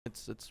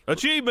It's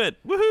achievement.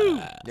 Woohoo!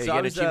 Yeah, you get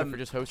an achievement for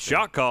just hosting.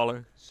 Shot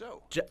caller.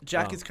 So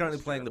Jack is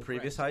currently playing the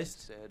previous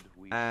heist,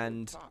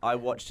 and I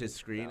watched his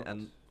screen,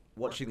 and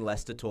watching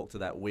Lester talk to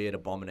that weird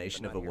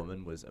abomination of a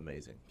woman was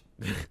amazing.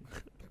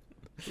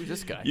 Who's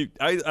this guy?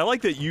 I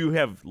like that you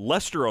have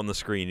Lester on the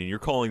screen, and you're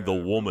calling the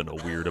woman a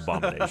weird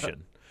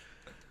abomination.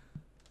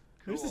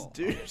 Who's this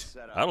dude?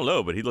 I don't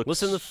know, but he looks.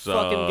 Listen to the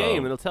fucking game,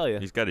 and it'll tell you.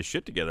 He's got his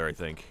shit together, I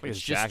think. It's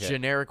just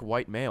generic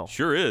white male.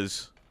 Sure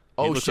is.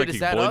 Oh, he looks shit, like is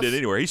that he blended us?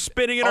 anywhere. He's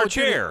spinning in our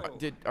chair.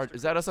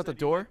 Is that us at the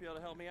door? Hey.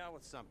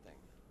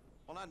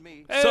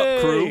 What's up,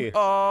 crew?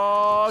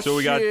 Oh, So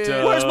we got. shit.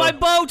 Where's my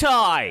bow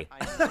tie?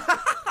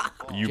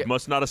 You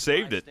must not have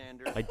saved it.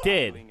 I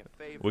did.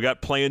 We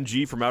got Plan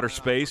G from outer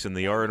space and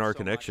the R&R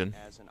connection.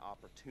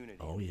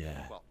 Oh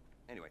yeah. Well,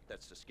 anyway,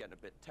 that's just getting a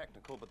bit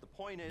technical, but the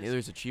point is, Neither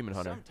is Achievement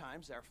Hunter.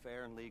 sometimes our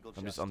fair and legal I'm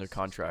just justice under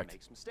system contract.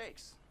 makes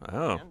mistakes.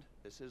 Oh. And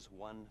this is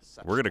one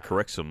such We're gonna time.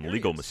 correct some Here he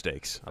legal is,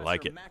 mistakes. I Professor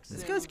like it. Maxim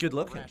This guy's good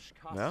looking.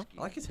 No?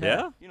 I like his hair.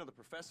 Yeah? You know the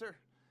professor?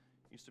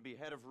 Used to be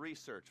head of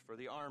research for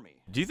the army.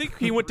 Do you think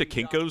he went to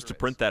Kinko's to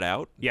print that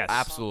out? Yes.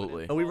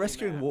 Absolutely. Are we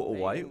rescuing Walter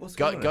White? What's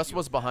going on? Gus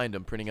was behind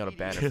him, printing out a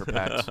banner for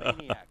PAX.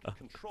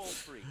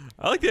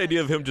 I like the idea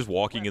of him just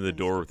walking in the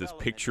door with this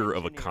picture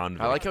of a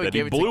convict I like how he that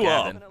gave he it to blew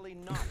Gavin.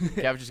 up.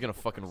 Gavin's just gonna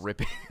fucking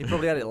rip it. He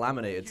probably had it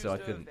laminated, so I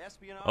couldn't.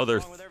 Oh,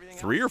 there's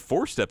 3 or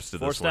 4 steps to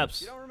Four this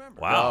steps. one.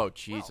 Wow. Oh,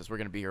 Jesus, we're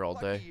gonna be here all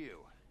day.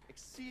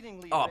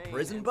 Oh,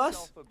 prison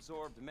bus?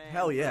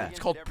 Hell yeah. It's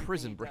called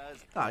Prison Break.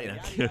 Oh, you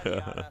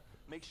know.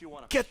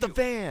 Get the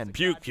van!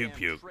 Puke, puke,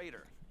 puke.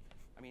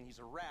 I mean, he's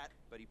a rat,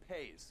 but he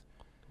pays.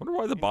 Wonder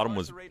why the bottom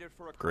was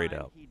grayed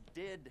out.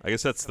 I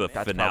guess that's the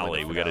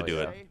finale. We got to do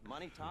it.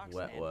 Money talks,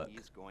 Wet and work.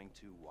 he's going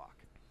to walk.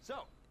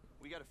 So,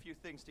 we got a few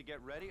things to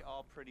get ready,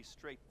 all pretty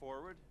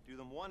straightforward. Do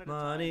them one at a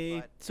Money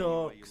time, but any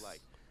way you talks.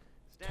 like.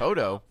 Stand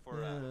Toto? up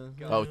for,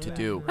 Oh, to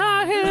do.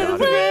 I have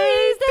Got it.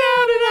 raised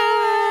down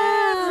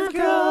in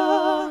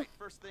Africa.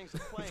 First things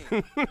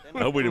plain. I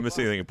hope we didn't miss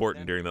anything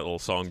important during that little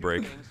song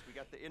break. We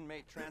got the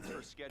inmate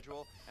transfer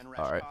schedule and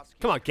All right. Rashkovsky-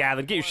 Come on,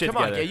 Gavin, get your shit Come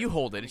on, together. yeah, you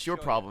hold it. It's your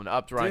problem.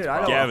 Up to Ryan's Dude, I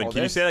don't problem. Gavin, hold can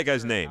you this. say that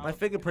guy's name? My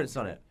fingerprint's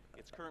on it.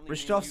 It's currently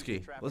being Rashkovsky.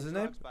 used to What's his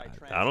traffic name? drugs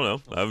by I don't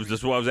know. That was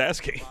just what I was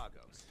asking.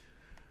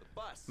 The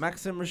bus.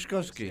 Maxim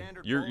Rashkovsky.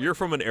 You're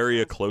from an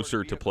area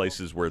closer to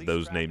places where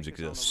those names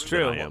exist.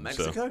 True. Than I am,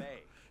 so. Mexico?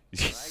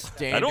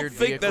 I don't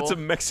think that's a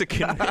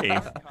Mexican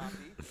name.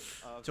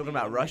 Talking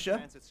about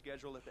Russia?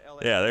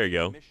 Yeah, there you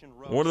go.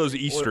 One of those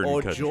eastern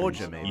or countries.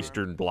 Georgia, maybe.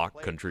 Eastern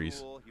bloc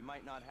countries. You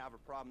might not have a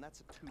problem.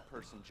 That's a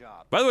two-person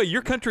job. By the way,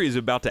 your country is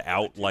about to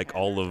out like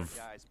all of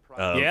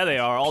Yeah, they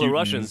are. All the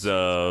Putin's,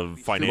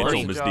 Russians. financial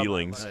Money.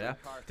 misdealings. Oh, yeah?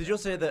 Did you all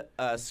say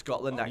that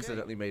Scotland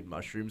accidentally made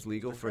mushrooms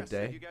legal for a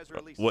day?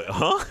 What?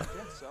 Huh?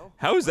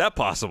 How is that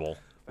possible?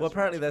 Well,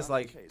 apparently there's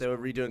like, they were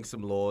redoing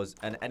some laws,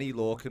 and any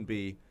law can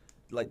be,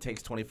 like,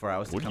 takes 24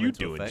 hours to What are come you into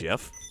doing, effect.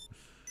 Jeff?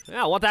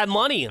 Yeah, I want that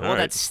money. I want All right.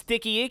 that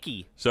sticky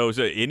icky. So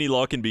any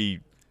law can be.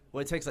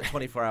 Well, it takes like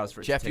 24 hours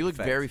for it Jeff, to take you look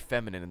effect. very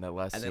feminine in that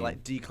last And they scene.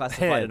 like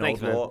declassified an Thanks,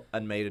 old man. law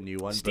and made a new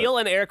one. Steal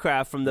an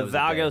aircraft from the That was a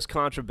day. Vagos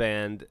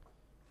contraband.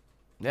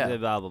 Yeah.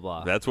 Blah, blah,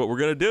 blah. That's what we're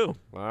gonna do.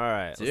 All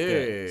right. but, let's do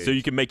it. dude. So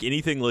you can make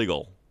anything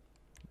legal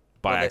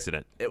by Well,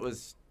 accident. It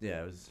was,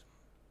 yeah, it was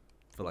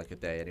for like a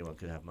day. Anyone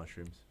could have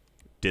mushrooms.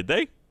 Did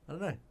they? I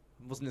don't know.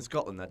 I wasn't in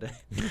Scotland that day.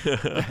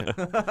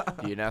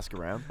 You didn't ask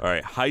around? All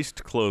right,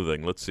 heist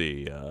clothing. Let's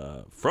see.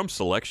 From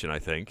selection, I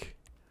think.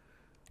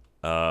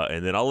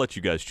 And then I'll let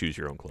you guys choose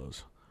your own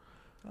clothes.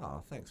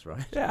 Oh, thanks,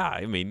 Ryan. Yeah,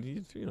 I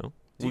mean, you know,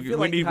 Do you we, feel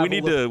we like you need have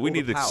all we the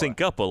need to power?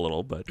 sync up a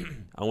little, but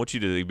I want you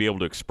to be able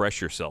to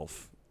express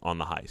yourself on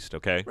the heist.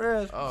 Okay?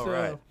 Oh,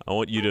 right. I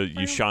want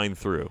you shine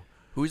through.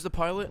 Who's the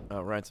pilot?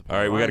 Oh, Ryan's the All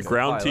pilot. right, we got a Ryan's the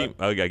ground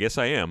pilot. team. I guess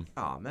I am.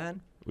 Oh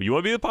man. You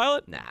want to be the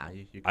pilot? Nah.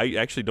 You I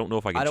actually don't know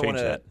if I can I don't change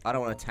want that. to. I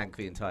don't want to tank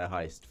the entire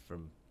heist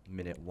from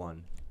minute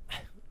 1.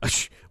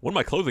 One of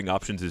my clothing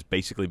options is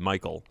basically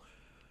Michael.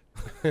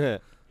 Here,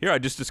 I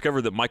just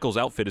discovered that Michael's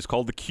outfit is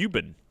called the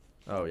Cuban.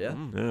 Oh yeah.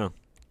 Yeah.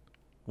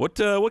 What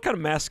kind of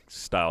mask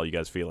style you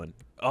guys feeling?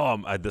 Oh,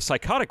 the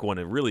psychotic one.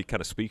 It really kind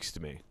of speaks to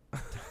me.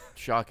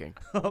 Shocking.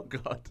 Oh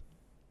god.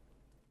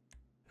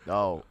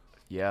 Oh,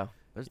 yeah.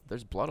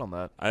 There's blood on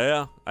that.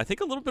 I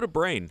think a little bit of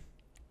brain.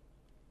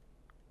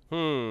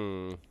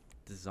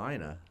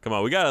 Designer. Come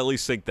on, we gotta at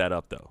least sync that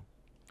up though.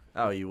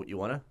 Oh, you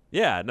wanna?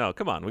 Yeah, no,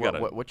 come on, we gotta.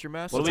 What's your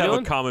mask? Let's we have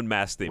doing? a common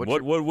mask theme.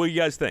 What's What do you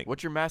guys think?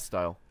 What's your mask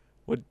style?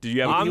 What do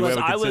you have? I do you was,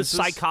 have a I was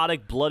consensus?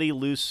 psychotic, bloody,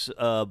 loose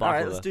All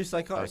right, baklava. let's do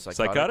psychotic.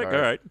 Psychotic. All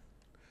right.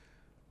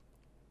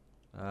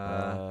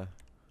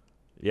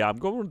 Yeah, I'm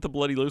going with the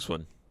bloody loose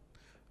one.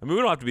 I mean,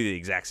 we don't have to be the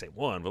exact same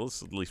one, but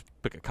let's at least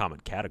pick a common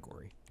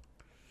category.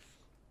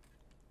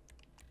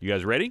 You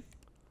guys ready?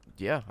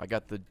 Yeah, I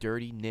got the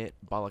dirty knit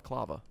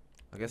balaclava.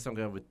 I guess I'm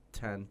going with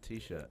tan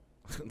t-shirt.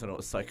 I don't know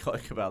what's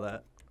psychotic about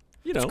that.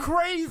 You know,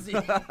 Crazy.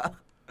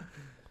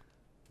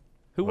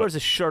 Who wears a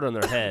shirt on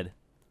their head?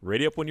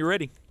 ready up when you're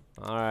ready.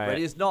 All right.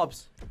 Ready as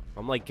knobs.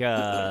 I'm like,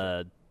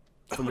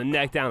 from the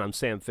neck down, I'm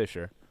Sam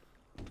Fisher.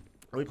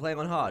 Are we playing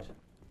on hard?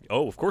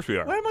 Oh, of course we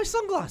are. Where are my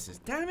sunglasses?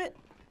 Damn it.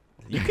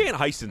 You can't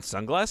heist in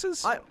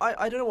sunglasses? I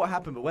don't know what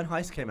happened, but when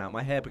Heist came out,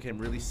 my hair became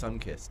really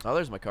sun-kissed. Oh,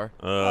 there's my car.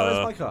 Oh,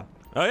 there's my car.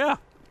 Oh, yeah.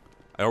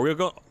 Are we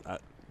going?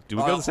 Do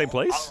we go to the same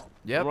place?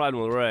 Yep. I'm riding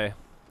with Ray.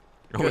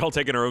 Are we all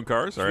taking our own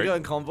cars? All Should we go right.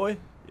 in convoy?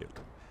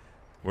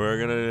 We're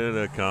gonna do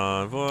the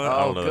convoy.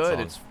 I Oh, don't know that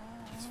good. song.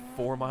 It's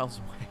 4 miles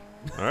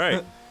away. All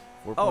right.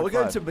 Oh, we're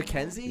going 4.5. to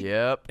Mackenzie?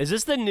 Yep. Is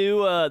this the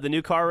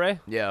new car, Ray?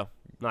 Yeah.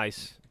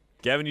 Nice.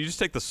 Gavin, you just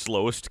take the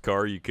slowest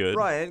car you could.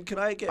 Ryan, can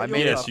I get I your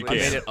made it. Yes, you I can.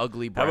 made it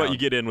ugly How brown. about you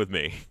get in with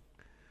me?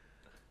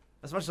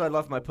 As much as I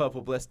love my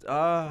purple blister.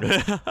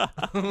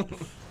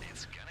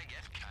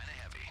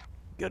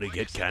 Gonna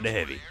get kind of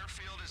heavy.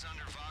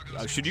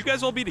 Should you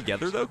guys all be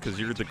together, though? Because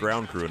you're the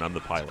ground crew and I'm the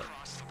pilot.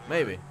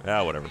 Maybe.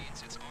 Ah, whatever.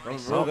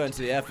 We're all going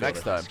to the airfield.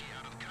 Next time.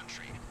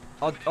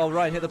 Oh,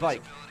 Ryan, hit the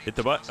bike. Hit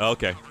the butt?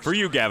 Okay. For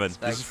you, Gavin. This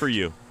Thanks. is for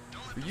you.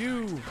 For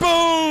you.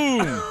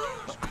 Boom!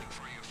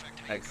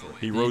 Excellent.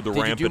 He rode the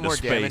Did ramp you do into more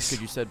damage space.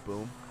 because you said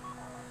boom?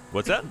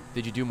 What's that?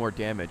 Did you do more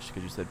damage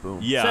because you said boom?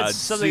 Yeah. Said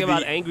something see,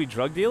 about the, angry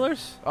drug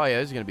dealers? Oh yeah,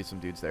 there's gonna be some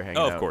dudes there hanging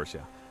Oh, out. of course,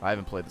 yeah. I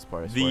haven't played this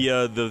part. I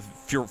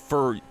swear.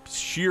 For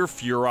sheer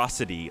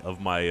ferocity of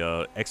my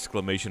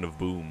exclamation of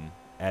boom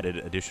added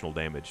additional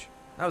damage.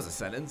 That was a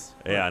sentence.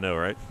 Yeah, I know,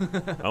 right?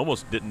 I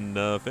almost didn't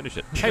finish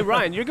it. Hey,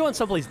 Ryan, you're going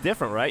someplace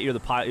different, right? You're the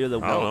pilot. You're the.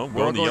 I don't know. we're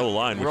We're all on the going- yellow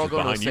line, we're which all is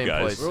going to behind the you same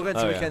guys. place. We're all going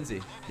to Oh, yeah.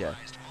 Mackenzie. Yeah.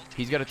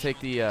 He's got to take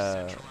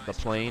the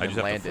plane I and just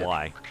have land to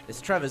fly.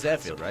 It's Trevor's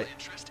airfield, right?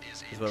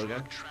 Is where we're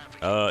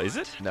going? Is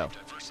it? it. No.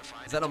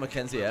 Is that not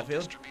Mackenzie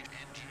Airfield?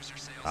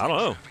 I don't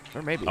know.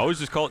 Or maybe. I always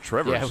just call it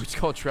Trevor's. Yeah, we just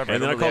call it Trevor.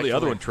 and then I don't know call the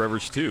other actual one name.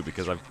 Trevor's too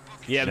because I've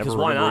Yeah, never because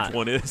why remember not? which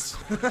one is.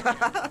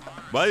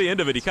 By the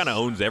end of it, he kind of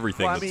owns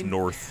everything Well, I that's mean-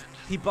 north.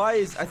 I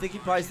think he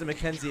buys the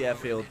Mackenzie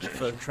Airfield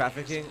for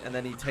trafficking, and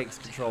then he takes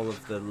control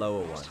of the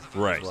lower one.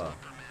 Right. As well.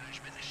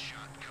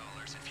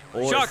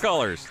 Or Shot is-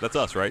 callers. That's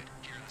us, right?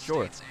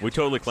 Sure. We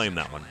totally claim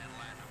that one.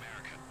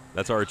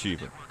 That's our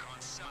achievement.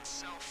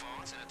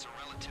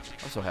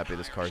 I'm so happy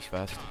this car is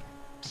fast.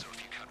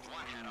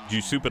 Did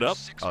you soup it up?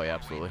 Oh yeah,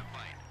 absolutely.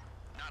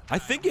 I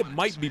think it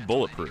might be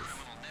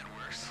bulletproof.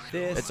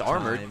 This It's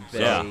armored, time,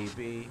 yeah.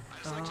 baby.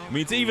 I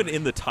mean, it's even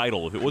in the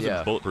title. If it wasn't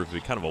Yeah. bulletproof,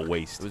 it'd be kind of a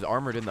waste. It was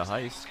armored in the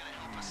heist.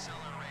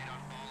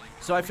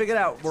 So I figured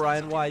out,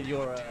 Ryan, why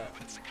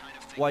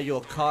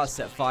your car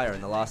set fire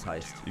in the last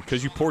heist.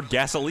 Because you poured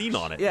gasoline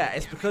on it. Yeah,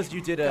 it's because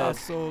you did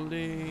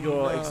Gasoline.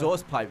 your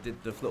exhaust pipe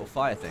did the little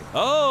fire thing,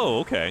 Oh,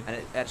 okay. and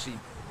it actually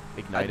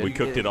Ignited. We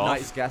cooked it off?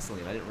 ignites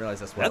gasoline. I didn't realize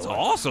that's what That's it was.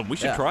 awesome. We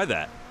should Yeah. try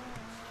that.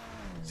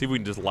 See if we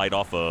can just light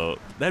off a.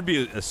 That'd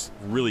be a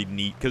really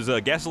neat. Because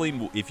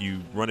gasoline, if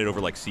you run it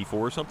over like C4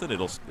 or something,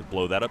 it'll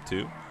blow that up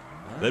too.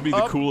 That'd be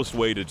the Oh. coolest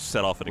way to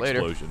set off an Later.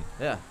 explosion.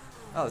 Yeah.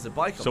 Oh, there's a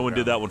bike. on Someone the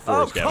did that ground. one for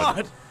Oh us, Gavin.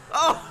 God!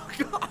 Oh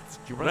God!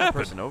 Did you run What that happened?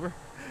 person over?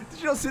 Did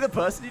you not see the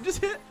person you just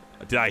hit?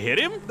 Did I hit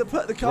him? The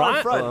car Ryan-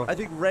 in front. oh. I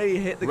think Ray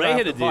hit the Ray guy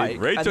hit off a the dude.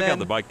 bike. Ray and took out then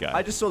the bike guy.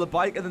 I just saw the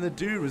bike, and then the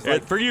dude was Yeah,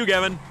 like, for you,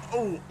 Gavin.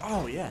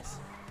 oh yes.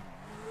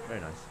 Very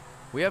nice.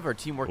 We have our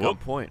teamwork on Whoop.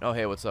 point. Oh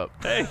hey, what's up?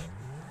 Hey,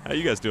 how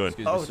you guys doing?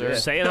 Excuse Oh, me, sir. dear.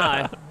 Saying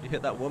hi. You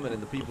hit that woman in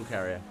the people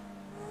carrier.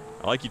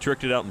 I like you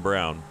tricked it out in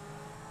brown.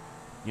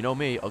 You know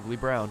me, ugly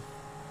brown.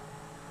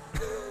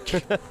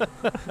 Is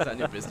that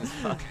your business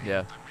card?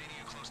 Yeah.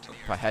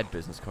 If I had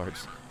business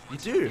cards. You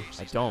do.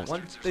 I don't.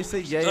 One, they say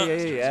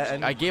yeah,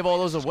 and I gave all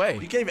those away.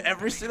 you gave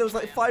every single. There was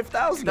like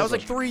 5,000. That was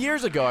like 3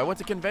 years ago. I went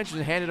to conventions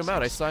and handed them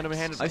out. I signed them and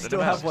handed I them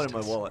still out. have one in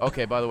my wallet.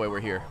 Okay, by the way, we're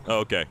here. Oh,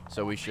 okay.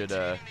 So we should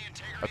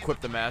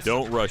equip the mask.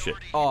 Don't rush it.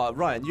 Oh,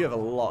 Ryan, you have a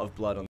lot of blood on.